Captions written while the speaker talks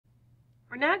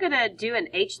We're now going to do an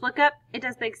HLookup. It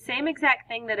does the same exact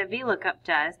thing that a VLOOKUP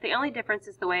does. The only difference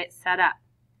is the way it's set up.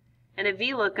 In a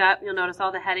VLOOKUP, you'll notice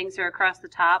all the headings are across the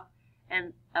top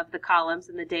and of the columns,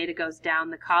 and the data goes down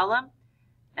the column.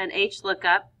 An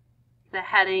HLookup, the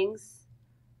headings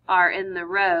are in the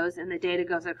rows and the data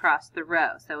goes across the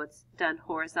row. So it's done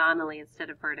horizontally instead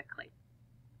of vertically.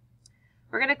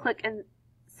 We're going to click in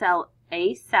cell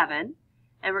A7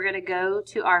 and we're going to go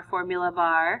to our formula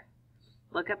bar,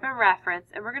 lookup and reference,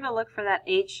 and we're going to look for that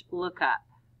HLookup.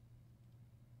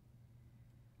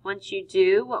 Once you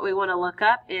do, what we want to look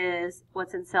up is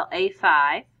what's in cell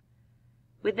A5.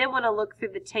 We then want to look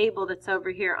through the table that's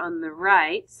over here on the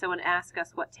right. So when it asks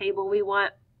us what table we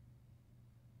want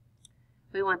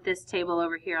this table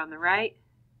over here on the right.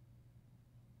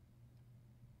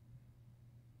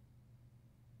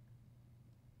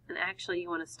 And actually you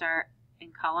want to start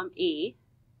in column E.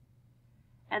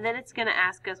 And then it's going to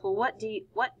ask us, well, what do you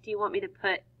want me to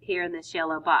put here in this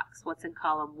yellow box? What's in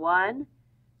column 1,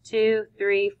 2,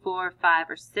 3, 4, 5,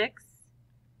 or 6?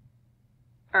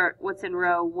 Or what's in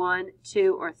row 1,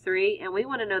 2, or 3? And we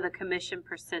want to know the commission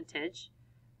percentage.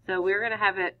 So we're going to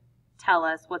have it tell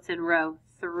us what's in row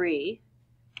 3.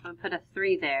 I'm going to put a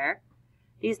 3 there.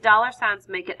 These dollar signs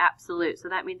make it absolute. So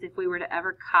that means if we were to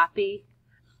ever copy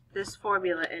this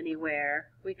formula anywhere,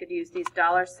 we could use these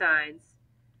dollar signs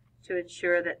to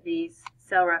ensure that these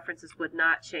cell references would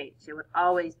not change. It would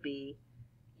always be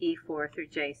E4 through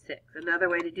J6. Another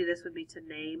way to do this would be to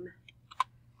name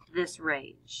this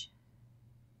range.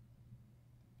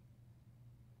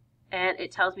 And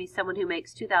it tells me someone who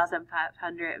makes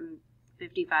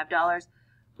 $2,555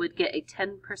 would get a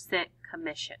 10%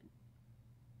 commission.